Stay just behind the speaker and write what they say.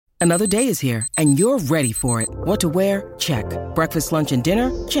Another day is here, and you're ready for it. What to wear? Check. Breakfast, lunch, and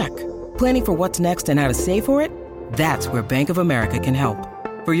dinner? Check. Planning for what's next and how to save for it? That's where Bank of America can help.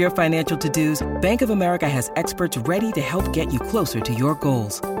 For your financial to-dos, Bank of America has experts ready to help get you closer to your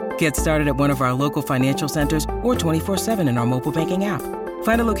goals. Get started at one of our local financial centers or 24/7 in our mobile banking app.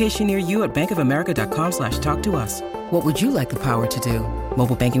 Find a location near you at bankofamerica.com/talktous. What would you like the power to do?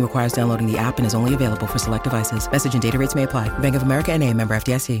 Mobile banking requires downloading the app and is only available for select devices. Message and data rates may apply. Bank of America N.A., member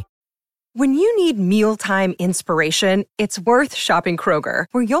FDIC. When you need mealtime inspiration, it's worth shopping Kroger,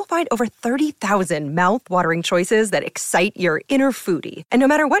 where you'll find over 30,000 mouth-watering choices that excite your inner foodie. And no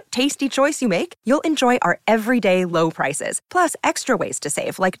matter what tasty choice you make, you'll enjoy our everyday low prices, plus extra ways to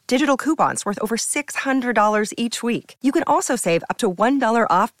save, like digital coupons worth over $600 each week. You can also save up to $1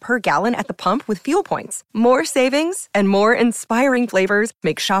 off per gallon at the pump with fuel points. More savings and more inspiring flavors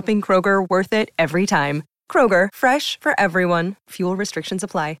make shopping Kroger worth it every time. Kroger, fresh for everyone. Fuel restrictions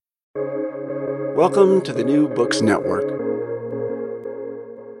apply. Welcome to the New Books Network.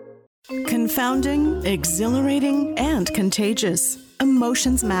 Confounding, exhilarating, and contagious.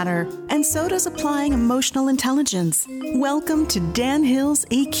 Emotions matter, and so does applying emotional intelligence. Welcome to Dan Hill's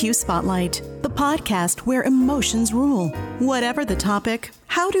EQ Spotlight, the podcast where emotions rule. Whatever the topic,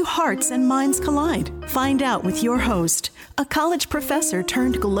 how do hearts and minds collide? Find out with your host, a college professor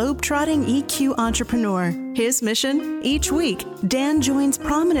turned globe-trotting EQ entrepreneur. His mission? Each week, Dan joins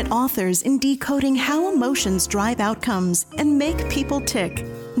prominent authors in decoding how emotions drive outcomes and make people tick.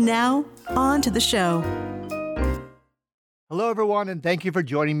 Now, on to the show. Hello, everyone, and thank you for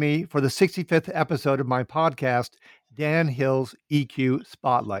joining me for the 65th episode of my podcast, Dan Hill's EQ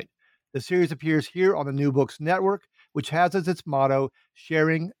Spotlight. The series appears here on the New Books Network, which has as its motto,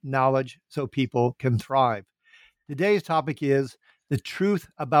 sharing knowledge so people can thrive. Today's topic is the truth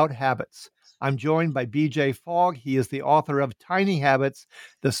about habits. I'm joined by BJ Fogg. He is the author of Tiny Habits,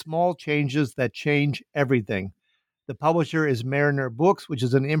 The Small Changes That Change Everything. The publisher is Mariner Books, which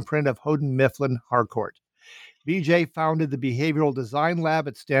is an imprint of Houghton Mifflin Harcourt. BJ founded the Behavioral Design Lab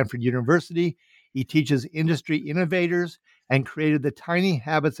at Stanford University. He teaches industry innovators and created the Tiny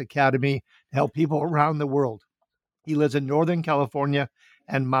Habits Academy to help people around the world. He lives in Northern California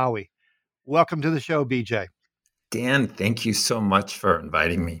and Maui. Welcome to the show, BJ. Dan, thank you so much for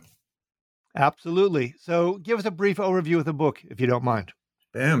inviting me. Absolutely. So give us a brief overview of the book, if you don't mind.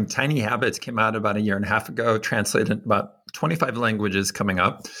 Boom. Tiny Habits came out about 1.5 years ago, translated in about 25 languages coming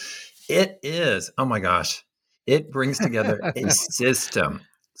up. It is, oh my gosh, it brings together a system.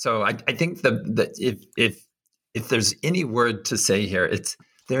 So I think that if there's any word to say here,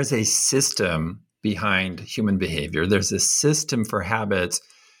 there's a system behind human behavior. There's a system for habits.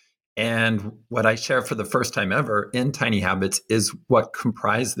 And what I share for the first time ever in Tiny Habits is what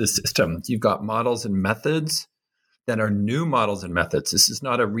comprise the system. You've got models and methods that are new models and methods. This is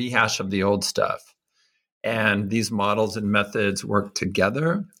not a rehash of the old stuff. And these models and methods work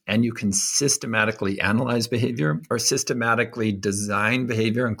together, and you can systematically analyze behavior or systematically design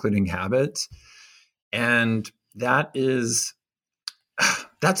behavior, including habits. And that's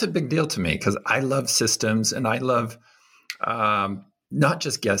a big deal to me because I love systems and I love not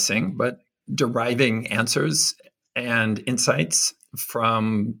just guessing, but deriving answers and insights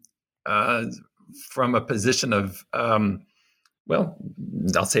from a position of well,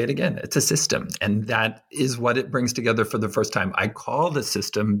 I'll say it again. It's a system. And that is what it brings together for the first time. I call the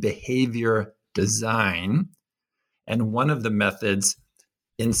system behavior design. And one of the methods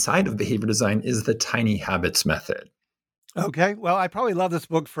inside of behavior design is the Tiny Habits method. Okay. Well, I probably love this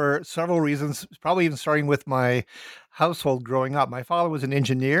book for several reasons, probably even starting with my household growing up. My father was an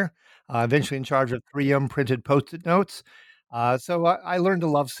engineer, eventually in charge of 3M printed Post-it notes. So I learned to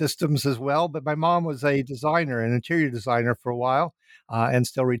love systems as well, but my mom was a designer, an interior designer for a while, and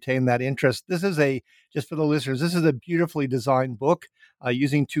still retained that interest. This is just for the listeners, this is a beautifully designed book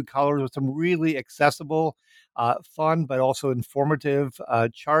using 2 colors with some really accessible, fun, but also informative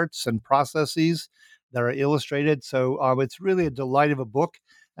charts and processes that are illustrated. So it's really a delight of a book.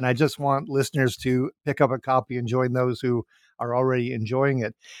 And I just want listeners to pick up a copy and join those who are already enjoying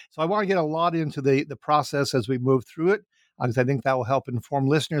it. So I want to get a lot into the process as we move through it, because I think that will help inform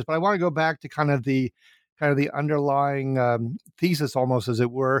listeners. But I want to go back to kind of the underlying thesis, almost as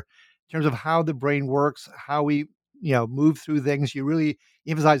it were, in terms of how the brain works, how we move through things. You really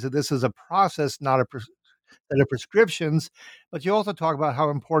emphasize that this is a process, not a set of prescriptions, but you also talk about how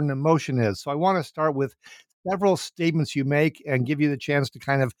important emotion is. So I want to start with several statements you make and give you the chance to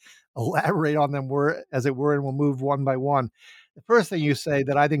kind of elaborate on them, as it were, and we'll move one by one. The first thing you say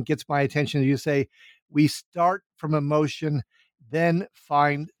that I think gets my attention, you say, we start from emotion, then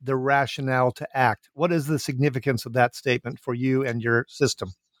find the rationale to act. What is the significance of that statement for you and your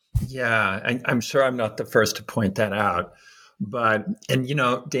system? Yeah, I'm sure I'm not the first to point that out. But, and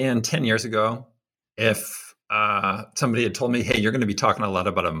Dan, 10 years ago, if somebody had told me, hey, you're going to be talking a lot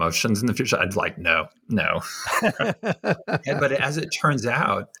about emotions in the future, I'd like, no. But as it turns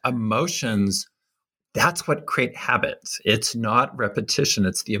out, emotions, that's what create habits. It's not repetition,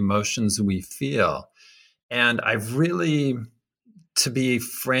 it's the emotions we feel. And I've really, to be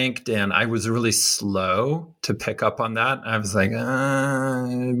frank, Dan, I was really slow to pick up on that. I was like,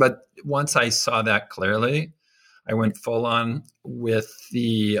 but once I saw that clearly, I went full on with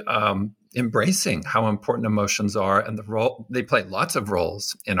the embracing how important emotions are and the role they play lots of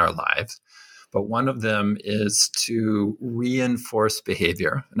roles in our lives. But one of them is to reinforce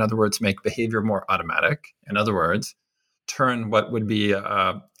behavior. In other words, make behavior more automatic. In other words, turn what would be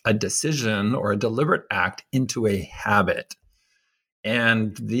a decision or a deliberate act into a habit.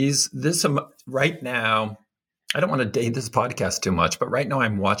 And right now, I don't want to date this podcast too much, but right now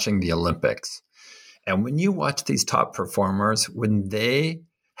I'm watching the Olympics. And when you watch these top performers, when they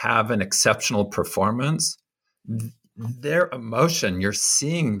have an exceptional performance, their emotion, you're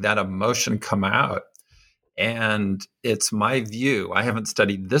seeing that emotion come out. And it's my view, I haven't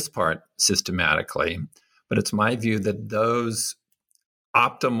studied this part systematically, but it's my view that those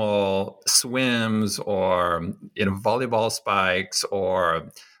optimal swims or volleyball spikes or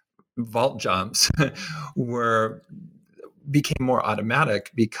vault jumps became more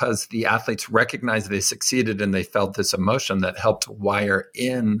automatic because the athletes recognized they succeeded and they felt this emotion that helped wire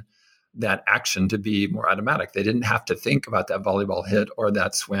in that action to be more automatic. They didn't have to think about that volleyball hit or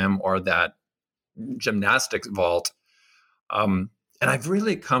that swim or that gymnastics vault. And I've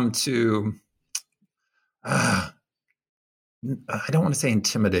really come to, I don't want to say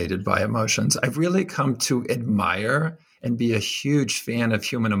intimidated by emotions. I've really come to admire and be a huge fan of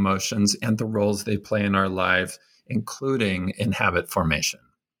human emotions and the roles they play in our lives, including in habit formation.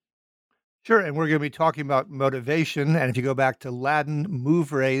 Sure, and we're going to be talking about motivation. And if you go back to Latin,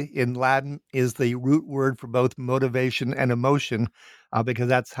 movere in Latin is the root word for both motivation and emotion, because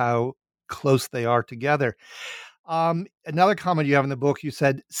that's how close they are together. Another comment you have in the book, you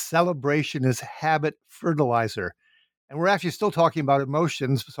said celebration is habit fertilizer. And we're actually still talking about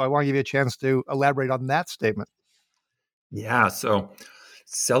emotions, so I want to give you a chance to elaborate on that statement. Yeah, so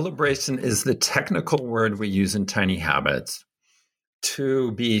celebration is the technical word we use in Tiny Habits.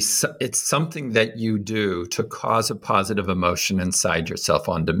 It's something that you do to cause a positive emotion inside yourself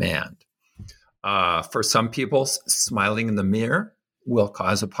on demand. For some people, smiling in the mirror will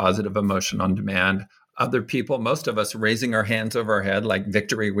cause a positive emotion on demand. Other people, most of us, raising our hands over our head like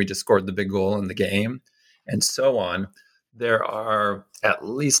victory, we just scored the big goal in the game, and so on. There are at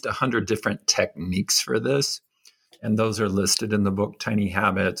least 100 different techniques for this, and those are listed in the book Tiny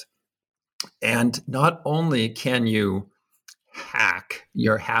Habits. And not only can you hack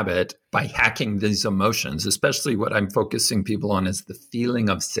your habit by hacking these emotions, especially what I'm focusing people on is the feeling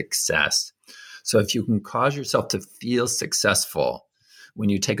of success. So if you can cause yourself to feel successful when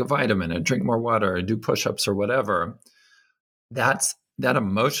you take a vitamin and drink more water or do push-ups or whatever, that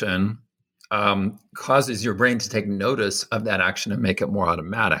emotion causes your brain to take notice of that action and make it more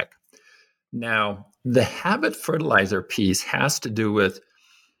automatic. Now, the habit fertilizer piece has to do with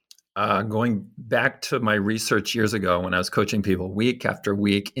going back to my research years ago when I was coaching people week after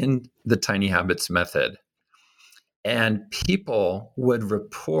week in the Tiny Habits method. And people would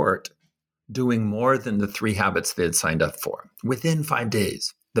report doing more than the 3 habits they had signed up for within 5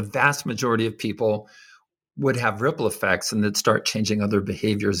 days. The vast majority of people would have ripple effects and they'd start changing other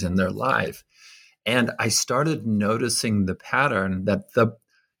behaviors in their life. And I started noticing the pattern that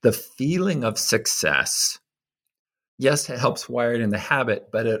the feeling of success, yes, it helps wire it in the habit,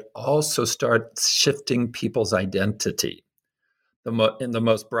 but it also starts shifting people's identity in the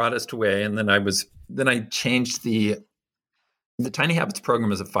most broadest way. And then I changed the Tiny Habits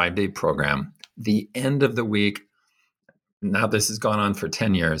program is a 5-day program. The end of the week, now this has gone on for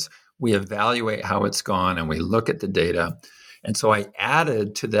 10 years, we evaluate how it's gone and we look at the data. And so I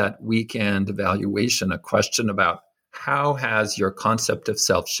added to that weekend evaluation a question about how has your concept of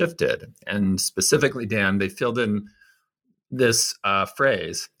self shifted? And specifically, Dan, they filled in this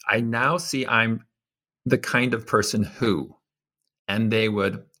phrase, I now see I'm the kind of person who, and they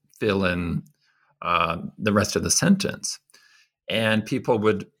would fill in the rest of the sentence. And people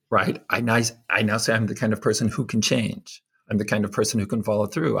would write, I now say I'm the kind of person who can change. I'm the kind of person who can follow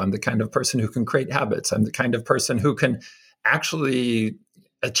through. I'm the kind of person who can create habits. I'm the kind of person who can actually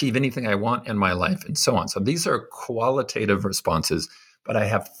achieve anything I want in my life, and so on. So these are qualitative responses, but I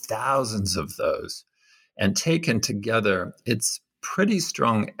have thousands of those. And taken together, it's pretty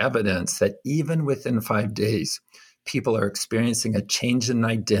strong evidence that even within 5 days, people are experiencing a change in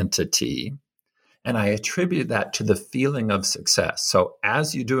identity. And I attribute that to the feeling of success. So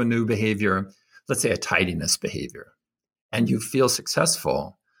as you do a new behavior, let's say a tidiness behavior, and you feel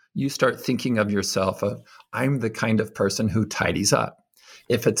successful, you start thinking of yourself of, I'm the kind of person who tidies up.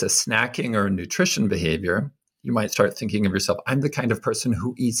 If it's a snacking or a nutrition behavior, you might start thinking of yourself, I'm the kind of person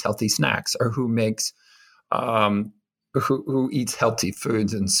who eats healthy snacks or who makes, who eats healthy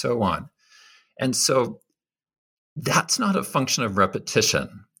foods and so on. And so that's not a function of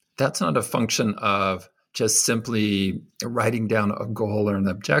repetition. That's not a function of just simply writing down a goal or an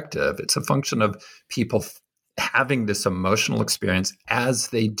objective. It's a function of people having this emotional experience as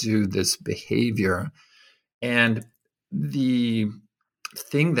they do this behavior. And the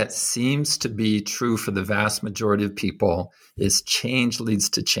thing that seems to be true for the vast majority of people is change leads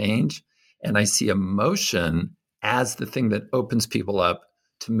to change. And I see emotion as the thing that opens people up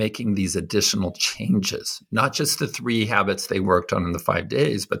to making these additional changes, not just the 3 habits they worked on in the 5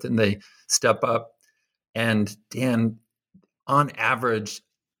 days, but then they step up and, Dan, on average,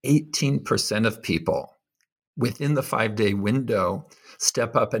 18% of people within the 5-day window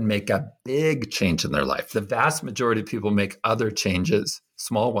step up and make a big change in their life. The vast majority of people make other changes,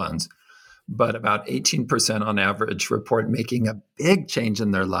 small ones, but about 18% on average report making a big change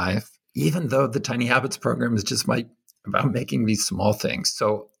in their life, even though the Tiny Habits program is just about making these small things.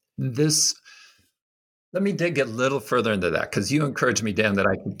 So let me dig a little further into that, because you encouraged me, Dan, that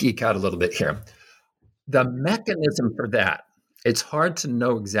I could geek out a little bit here. The mechanism for that, it's hard to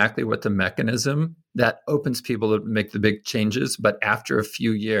know exactly what the mechanism that opens people to make the big changes, but after a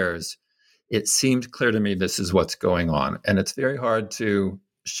few years, it seemed clear to me this is what's going on. And it's very hard to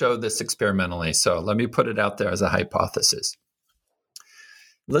show this experimentally. So let me put it out there as a hypothesis.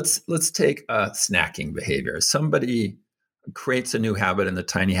 Let's take a snacking behavior. Somebody creates a new habit in the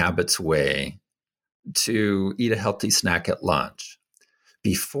Tiny Habits way to eat a healthy snack at lunch.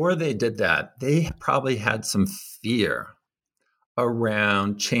 Before they did that, they probably had some fear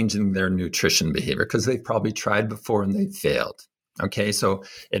around changing their nutrition behavior because they've probably tried before and they failed. Okay, so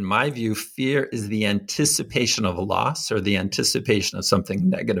in my view, fear is the anticipation of a loss or the anticipation of something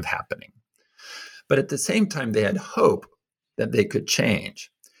negative happening. But at the same time, they had hope that they could change.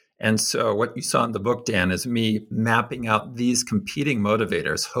 And so what you saw in the book, Dan, is me mapping out these competing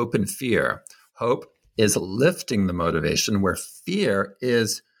motivators, hope and fear. Hope is lifting the motivation, where fear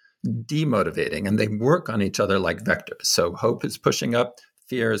is demotivating, and they work on each other like vectors. So hope is pushing up,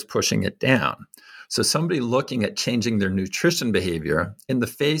 fear is pushing it down. So somebody looking at changing their nutrition behavior in the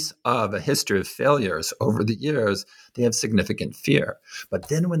face of a history of failures over the years, they have significant fear. But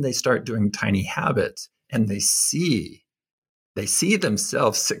then when they start doing Tiny Habits and they see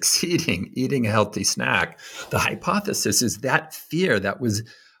themselves succeeding, eating a healthy snack, the hypothesis is that fear that was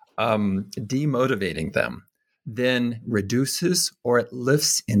demotivating them then reduces or it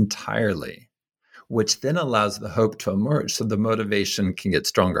lifts entirely, which then allows the hope to emerge so the motivation can get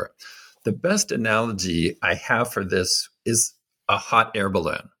stronger. The best analogy I have for this is a hot air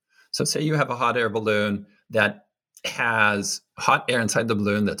balloon. So say you have a hot air balloon that has hot air inside the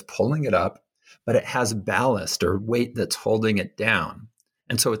balloon that's pulling it up, but it has ballast or weight that's holding it down.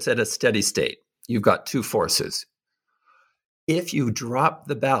 And so it's at a steady state. You've got 2 forces. If you drop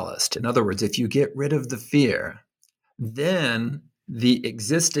the ballast, in other words, if you get rid of the fear, then the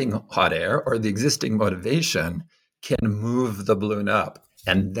existing hot air or the existing motivation can move the balloon up.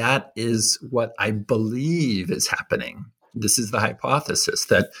 And that is what I believe is happening. This is the hypothesis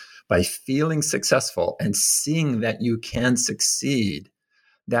that by feeling successful and seeing that you can succeed,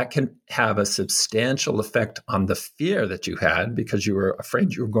 that can have a substantial effect on the fear that you had because you were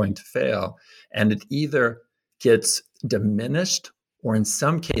afraid you were going to fail. And it either gets diminished, or in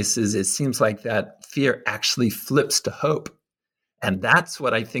some cases, it seems like that fear actually flips to hope. And that's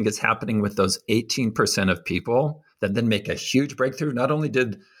what I think is happening with those 18% of people that then make a huge breakthrough. Not only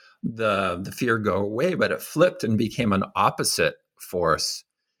did the fear go away, but it flipped and became an opposite force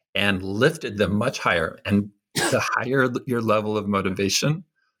and lifted them much higher. And the higher your level of motivation,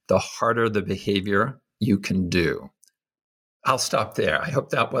 the harder the behavior you can do. I'll stop there. I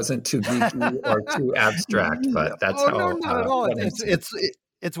hope that wasn't too geeky or too abstract, but that's how. No, not at all.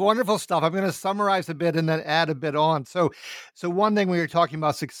 It's wonderful stuff. I'm going to summarize a bit and then add a bit on. So one thing, when you're talking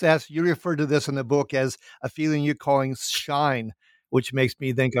about success, you refer to this in the book as a feeling you're calling shine, which makes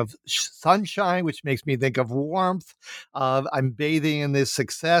me think of sunshine, which makes me think of warmth. I'm bathing in this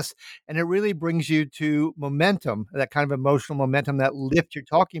success. And it really brings you to momentum, that kind of emotional momentum, that lift you're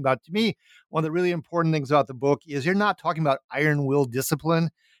talking about. To me, one of the really important things about the book is you're not talking about iron will discipline.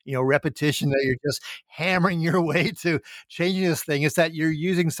 repetition, that you're just hammering your way to changing this thing. It's that you're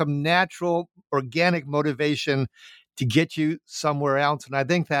using some natural, organic motivation to get you somewhere else. And I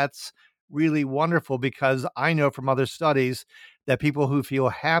think that's really wonderful, because I know from other studies that people who feel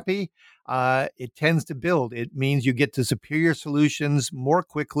happy, it tends to build. It means you get to superior solutions more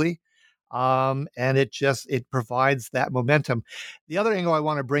quickly. And it provides that momentum. The other angle I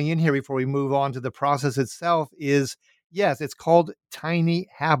want to bring in here before we move on to the process itself is, yes, it's called tiny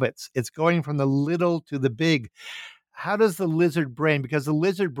habits. It's going from the little to the big. How does the lizard brain, because the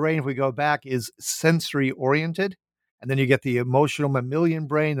lizard brain, if we go back, is sensory oriented, and then you get the emotional mammalian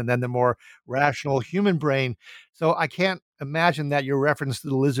brain, and then the more rational human brain. So I can't imagine that your reference to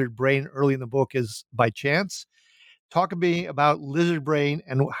the lizard brain early in the book is by chance. Talk to me about lizard brain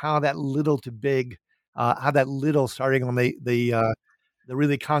and how that little to big, how that little starting on the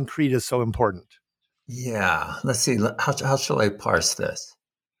really concrete is so important. Yeah. Let's see. How shall I parse this?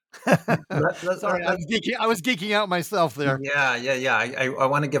 Sorry, I was geeking out myself there. Yeah. I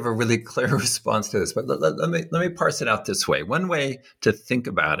want to give a really clear response to this, but let me parse it out this way. One way to think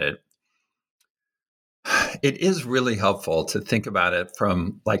about it is really helpful to think about it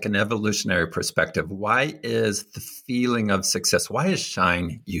from like an evolutionary perspective. Why is the feeling of success, why is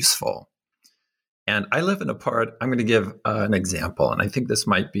shine useful? And I live in a part, I'm going to give an example, and I think this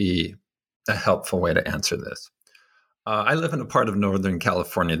might be a helpful way to answer this. I live in a part of Northern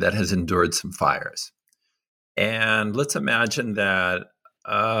California that has endured some fires. And let's imagine that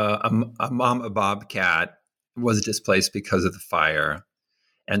a mama bobcat was displaced because of the fire.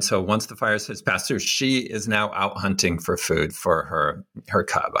 And so once the fire has passed through, she is now out hunting for food for her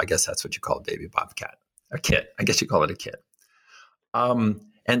cub. I guess that's what you call a baby bobcat, a kid. I guess you call it a kid.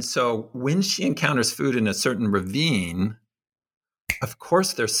 And so when she encounters food in a certain ravine, of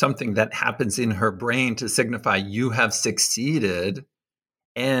course, there's something that happens in her brain to signify you have succeeded,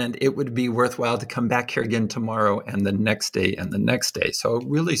 and it would be worthwhile to come back here again tomorrow and the next day and the next day. So it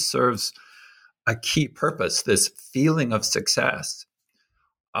really serves a key purpose, this feeling of success.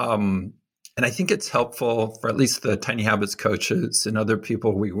 And I think it's helpful for at least the Tiny Habits coaches and other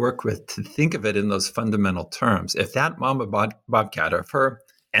people we work with to think of it in those fundamental terms. If that mama bobcat, or if her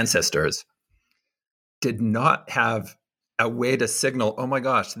ancestors did not have a way to signal, oh my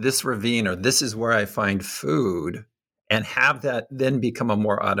gosh, this ravine, or this is where I find food, and have that then become a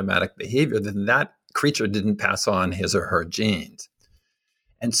more automatic behavior, then that creature didn't pass on his or her genes.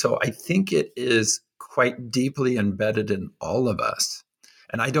 And so I think it is quite deeply embedded in all of us.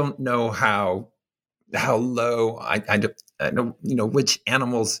 And I don't know how low, I don't, which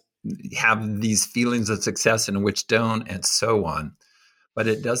animals have these feelings of success and which don't, and so on. But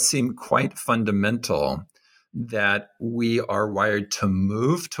it does seem quite fundamental that we are wired to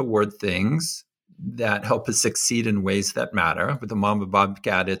move toward things that help us succeed in ways that matter. With the mama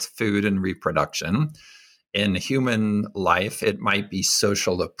bobcat, it's food and reproduction. In human life, it might be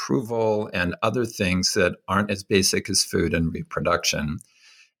social approval and other things that aren't as basic as food and reproduction.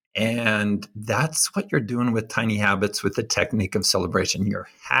 And that's what you're doing with Tiny Habits, with the technique of celebration. You're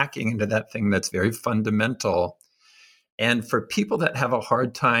hacking into that thing that's very fundamental. And for people that have a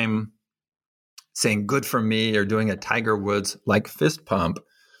hard time saying good for me, or doing a Tiger Woods like fist pump,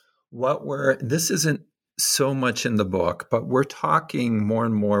 this isn't so much in the book, but we're talking more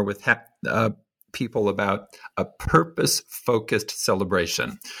and more with people about a purpose-focused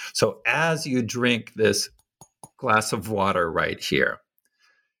celebration. So as you drink this glass of water right here,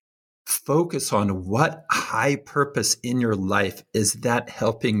 focus on what high purpose in your life is that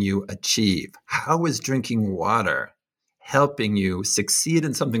helping you achieve. How is drinking water helping you succeed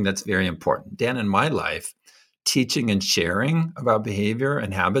in something that's very important? Dan, in my life, teaching and sharing about behavior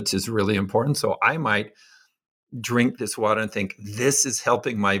and habits is really important. So I might drink this water and think, this is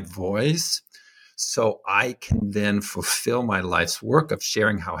helping my voice, so I can then fulfill my life's work of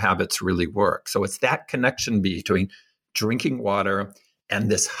sharing how habits really work. So it's that connection between drinking water and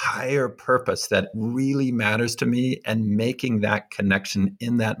this higher purpose that really matters to me, and making that connection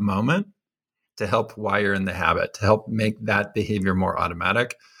in that moment to help wire in the habit, to help make that behavior more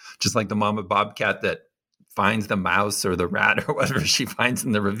automatic. Just like the mama bobcat that finds the mouse or the rat or whatever she finds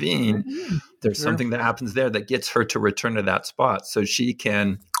in the ravine, there's something that happens there that gets her to return to that spot so she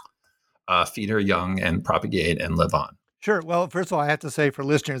can feed her young and propagate and live on. Sure. Well, first of all, I have to say for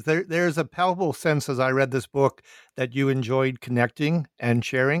listeners, there's a palpable sense as I read this book that you enjoyed connecting and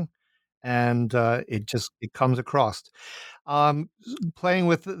sharing, and it comes across. Playing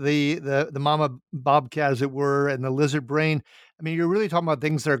with the mama bobcat, as it were, and the lizard brain. I mean, you're really talking about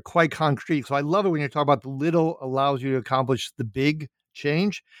things that are quite concrete. So I love it when you're talking about the little allows you to accomplish the big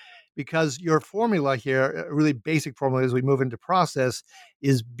change. because your formula here, a really basic formula as we move into process,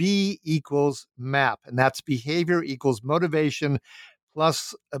 is B equals MAP, and that's behavior equals motivation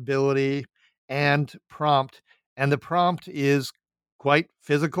plus ability and prompt. And the prompt is quite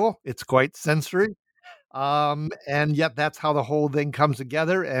physical, it's quite sensory. And yet that's how the whole thing comes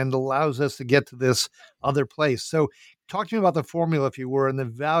together and allows us to get to this other place. So talk to me about the formula, if you were, and the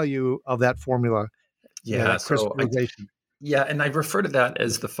value of that formula. Yeah, that crystallization. And I refer to that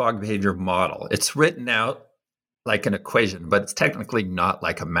as the Fogg behavior model. It's written out like an equation, but it's technically not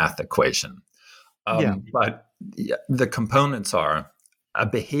like a math equation. But the components are: a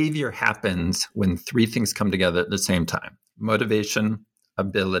behavior happens when three things come together at the same time: motivation,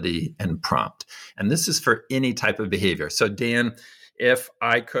 ability, and prompt. And this is for any type of behavior. So Dan, if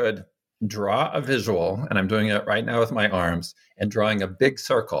I could draw a visual, and I'm doing it right now with my arms, and drawing a big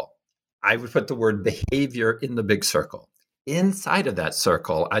circle, I would put the word behavior in the big circle. Inside of that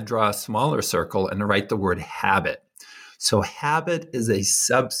circle, I draw a smaller circle and write the word habit. So habit is a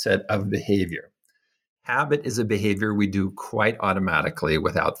subset of behavior. Habit is a behavior we do quite automatically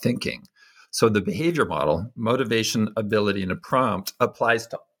without thinking. So the behavior model, motivation, ability, and a prompt, applies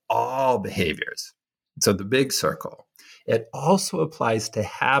to all behaviors. So the big circle. It also applies to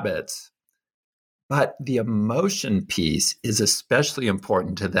habits, but the emotion piece is especially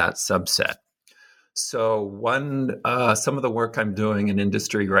important to that subset. So some of the work I'm doing in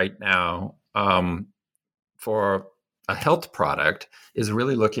industry right now for a health product is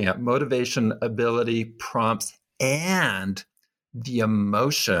really looking at motivation, ability, prompts, and the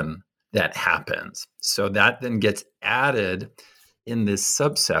emotion that happens. So that then gets added in this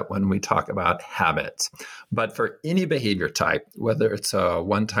subset when we talk about habits. But for any behavior type, whether it's a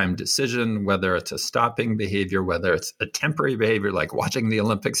one-time decision, whether it's a stopping behavior, whether it's a temporary behavior like watching the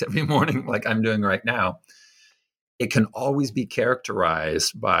Olympics every morning like I'm doing right now, it can always be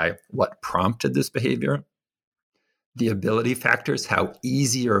characterized by what prompted this behavior, the ability factors, how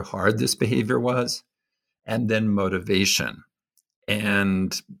easy or hard this behavior was, and then motivation.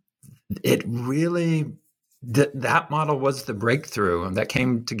 And it really, that model was the breakthrough, and that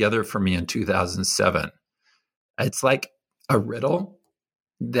came together for me in 2007. It's like a riddle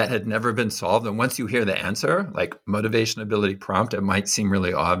that had never been solved. And once you hear the answer, like motivation, ability, prompt, it might seem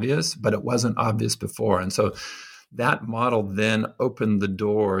really obvious, but it wasn't obvious before. And so that model then opened the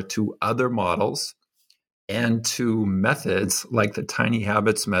door to other models and to methods like the Tiny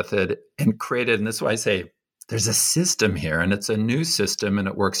Habits method, and created, and this is why I say there's a system here, and it's a new system, and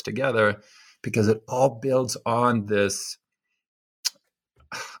it works together because it all builds on this,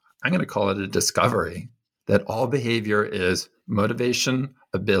 I'm going to call it a discovery, that all behavior is motivation,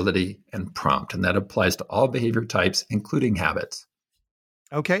 ability, and prompt. And that applies to all behavior types, including habits.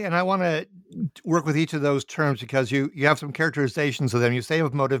 Okay, and I want to work with each of those terms because you have some characterizations of them. You say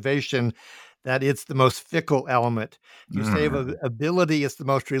of motivation that it's the most fickle element. You say of ability, it's the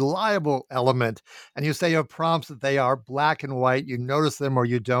most reliable element. And you say of prompts that they are black and white. You notice them or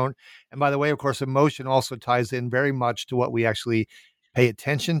you don't. And by the way, of course, emotion also ties in very much to what we actually pay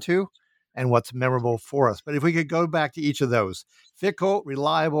attention to and what's memorable for us. But if we could go back to each of those: fickle,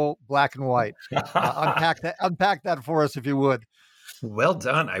 reliable, black and white. Unpack that for us, if you would. Well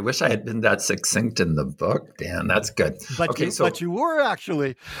done. I wish I had been that succinct in the book, Dan. That's good. But you were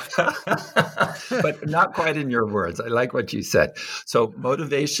actually. But not quite in your words. I like what you said. So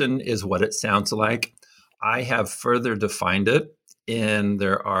motivation is what it sounds like. I have further defined it, and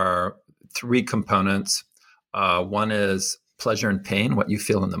there are three components. One is pleasure and pain, what you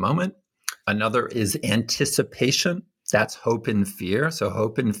feel in the moment. Another is anticipation. That's hope and fear. So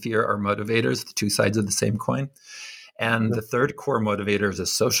hope and fear are motivators, the two sides of the same coin. And the third core motivator is a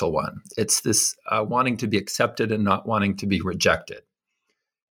social one. It's this wanting to be accepted and not wanting to be rejected.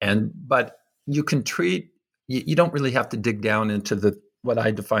 But you can you don't really have to dig down into what I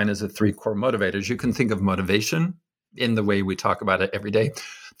define as the three core motivators. You can think of motivation in the way we talk about it every day.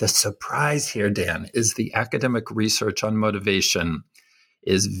 The surprise here, Dan, is the academic research on motivation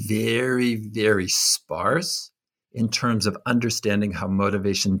is very, very sparse in terms of understanding how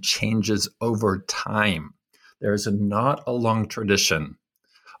motivation changes over time. There's not a long tradition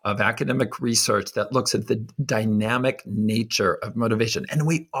of academic research that looks at the dynamic nature of motivation. And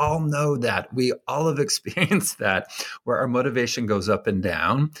we all know that. We all have experienced that, where our motivation goes up and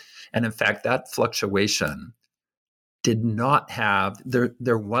down. And in fact, that fluctuation did not have,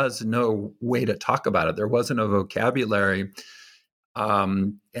 there was no way to talk about it. There wasn't a vocabulary.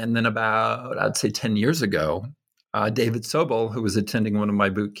 And then about, I'd say 10 years ago, David Sobel, who was attending one of my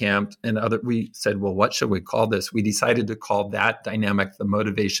boot camps, we said, well, what should we call this? We decided to call that dynamic the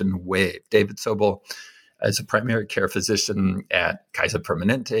motivation wave. David Sobel as a primary care physician at Kaiser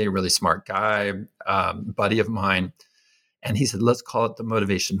Permanente, really smart guy, buddy of mine. And he said, let's call it the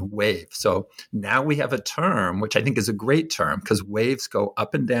motivation wave. So now we have a term, which I think is a great term because waves go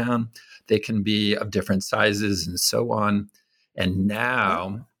up and down. They can be of different sizes and so on. And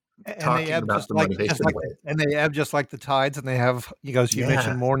now talking about the motivation wave. And they ebb just like the tides. And they have, you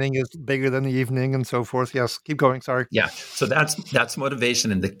mentioned morning is bigger than the evening and so forth. Yes, keep going. Sorry. Yeah. So that's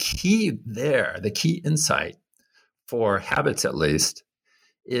motivation. And the key insight for habits at least,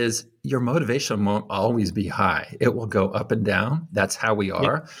 is your motivation won't always be high. It will go up and down. That's how we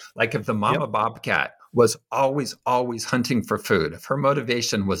are. Yep. Like if the mama bobcat was always hunting for food, if her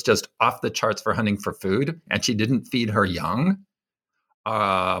motivation was just off the charts for hunting for food and she didn't feed her young,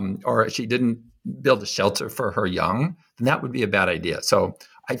 or she didn't build a shelter for her young, then that would be a bad idea. So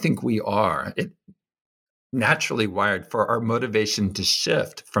I think we are naturally wired for our motivation to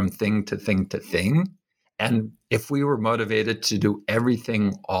shift from thing to thing to thing. And if we were motivated to do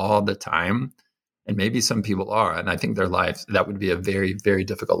everything all the time, and maybe some people are, and I think their lives, that would be a very, very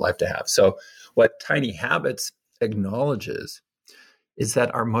difficult life to have. So what Tiny Habits acknowledges is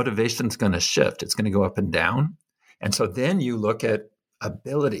that our motivation is going to shift. It's going to go up and down. And so then you look at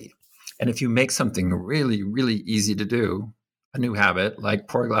ability. And if you make something really, really easy to do, a new habit, like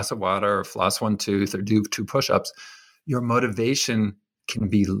pour a glass of water or floss one tooth or do 2 push-ups, your motivation can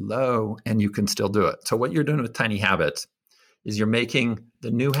be low and you can still do it. So what you're doing with Tiny Habits is you're making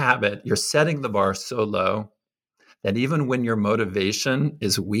the new habit, you're setting the bar so low that even when your motivation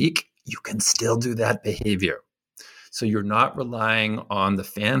is weak, you can still do that behavior. So you're not relying on the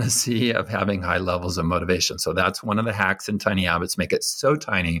fantasy of having high levels of motivation. So that's one of the hacks in Tiny Habits, make it so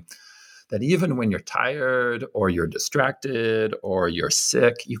tiny that even when you're tired or you're distracted or you're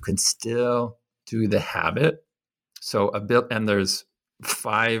sick, you can still do the habit. So and there's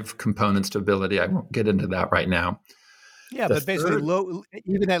 5 components to ability. I won't get into that right now. Yeah, but basically,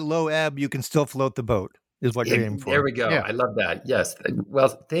 even at low ebb, you can still float the boat, is what you're aiming for. There we go. Yeah. I love that. Yes.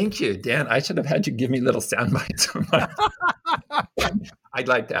 Well, thank you, Dan. I should have had you give me little sound bites. I'd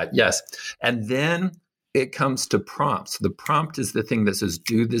like that. Yes. And then it comes to prompts. The prompt is the thing that says,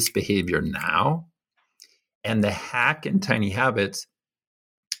 do this behavior now. And the hack in Tiny Habits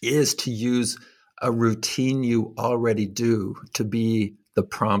is to use a routine you already do to be the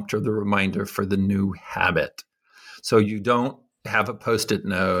prompt or the reminder for the new habit. So you don't have a Post-it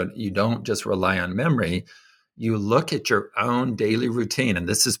note. You don't just rely on memory. You look at your own daily routine, and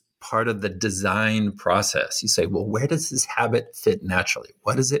this is part of the design process. You say, well, where does this habit fit naturally?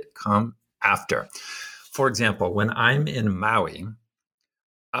 What does it come after? For example, when I'm in Maui,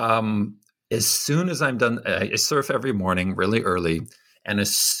 as soon as I'm done, I surf every morning really early. And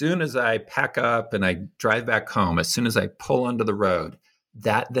as soon as I pack up and I drive back home, as soon as I pull onto the road,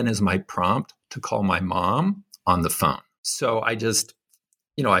 that then is my prompt to call my mom on the phone. So I just,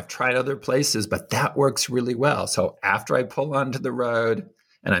 I've tried other places, but that works really well. So after I pull onto the road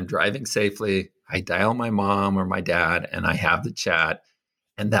and I'm driving safely, I dial my mom or my dad and I have the chat.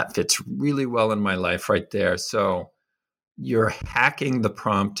 And that fits really well in my life right there. So you're hacking the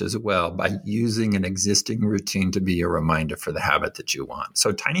prompt as well by using an existing routine to be a reminder for the habit that you want.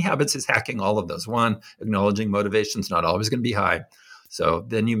 So Tiny Habits is hacking all of those. 1, acknowledging motivation is not always going to be high. So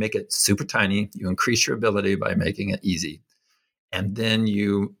then you make it super tiny. You increase your ability by making it easy. And then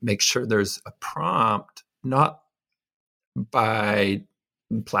you make sure there's a prompt, not by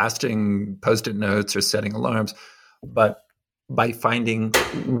plastering Post-it notes or setting alarms, but by finding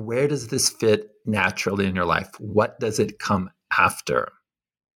where does this fit naturally in your life? What does it come after?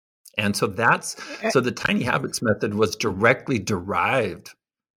 And so the Tiny Habits method was directly derived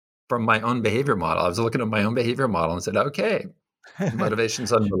from my own behavior model. I was looking at my own behavior model and said, okay,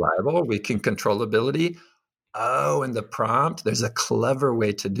 motivation's unreliable. We can control ability. Oh, and the prompt, there's a clever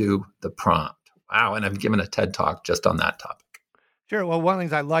way to do the prompt. Wow. And I've given a TED Talk just on that topic. Sure. Well, one of the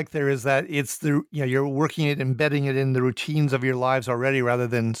things I like there is that it's you're working it, embedding it in the routines of your lives already, rather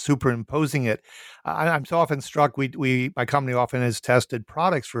than superimposing it. I'm so often struck. My company often has tested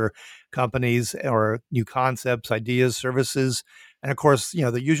products for companies or new concepts, ideas, services, and of course,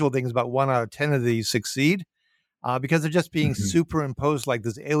 the usual things about 1 out of 10 of these succeed. Because they're just being superimposed like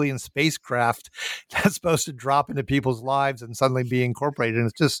this alien spacecraft that's supposed to drop into people's lives and suddenly be incorporated. And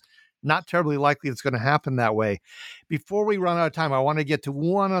it's just not terribly likely it's going to happen that way. Before we run out of time, I want to get to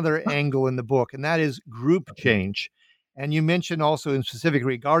one other angle in the book, and that is group change. And you mentioned also in specific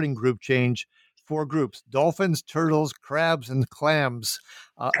regarding group change, 4 groups: dolphins, turtles, crabs, and clams,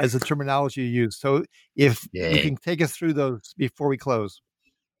 as the terminology you use. So if you can take us through those before we close.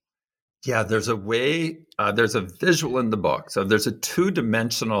 Yeah, there's a way, there's a visual in the book. So there's a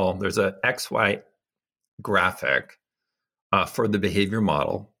 2-dimensional, there's a X, Y graphic for the behavior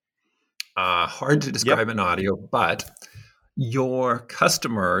model. Hard to describe in audio, but your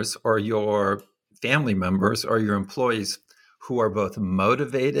customers or your family members or your employees who are both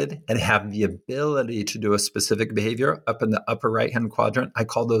motivated and have the ability to do a specific behavior up in the upper right-hand quadrant, I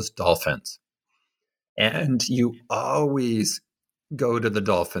call those dolphins. And you always go to the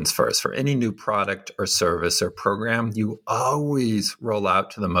dolphins first. For any new product or service or program, you always roll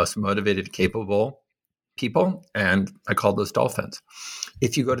out to the most motivated, capable people, and I call those dolphins.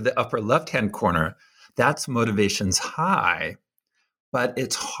 If you go to the upper left-hand corner, that's motivation's high, but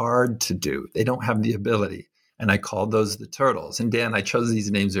it's hard to do. They don't have the ability. And I call those the turtles. And Dan, I chose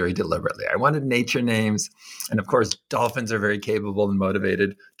these names very deliberately. I wanted nature names. And of course, dolphins are very capable and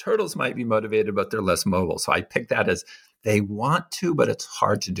motivated. Turtles might be motivated, but they're less mobile. So I picked that as they want to, but it's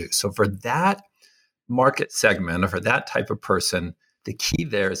hard to do. So for that market segment or for that type of person, the key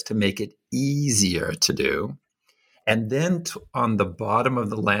there is to make it easier to do. And then on the bottom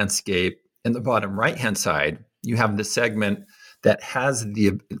of the landscape, in the bottom right-hand side, you have the segment that has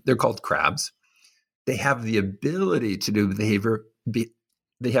they're called crabs. They have the ability to do behavior.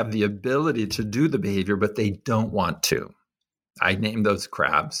 They have the ability to do the behavior, but they don't want to. I name those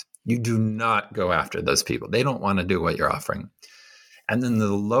crabs. You do not go after those people. They don't want to do what you're offering. And then in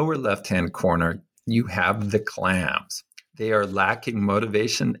the lower left-hand corner, you have the clams. They are lacking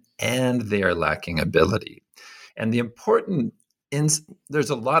motivation and they are lacking ability. And there's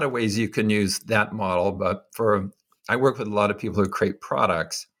a lot of ways you can use that model, but I work with a lot of people who create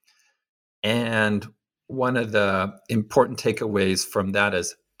products. And one of the important takeaways from that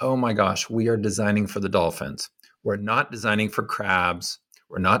is, oh my gosh, we are designing for the dolphins. We're not designing for crabs.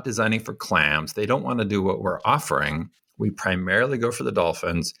 We're not designing for clams. They don't want to do what we're offering. We primarily go for the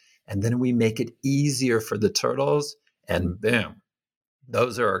dolphins, and then we make it easier for the turtles, and boom,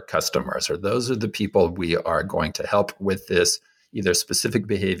 those are our customers, or those are the people we are going to help with this either specific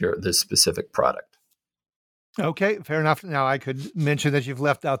behavior or this specific product. Okay, fair enough. Now, I could mention that you've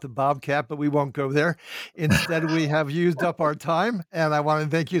left out the bobcat, but we won't go there. Instead, we have used up our time, and I want to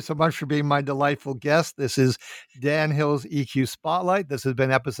thank you so much for being my delightful guest. This is Dan Hill's EQ Spotlight. This has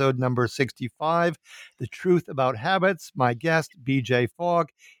been episode number 65, The Truth About Habits. My guest, BJ Fogg.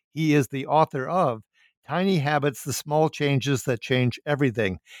 He is the author of Tiny Habits, The Small Changes That Change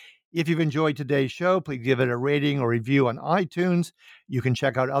Everything. If you've enjoyed today's show, please give it a rating or review on iTunes. You can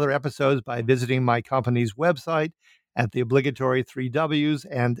check out other episodes by visiting my company's website at the obligatory 3 Ws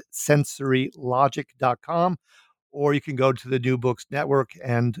and sensorylogic.com, or you can go to the New Books Network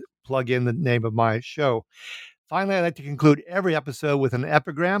and plug in the name of my show. Finally, I'd like to conclude every episode with an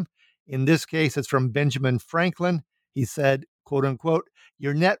epigram. In this case, it's from Benjamin Franklin. He said, quote unquote,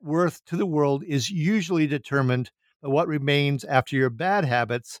 "Your net worth to the world is usually determined by what remains after your bad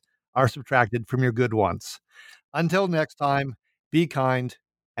habits are subtracted from your good ones." Until next time, be kind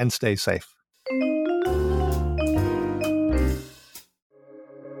and stay safe.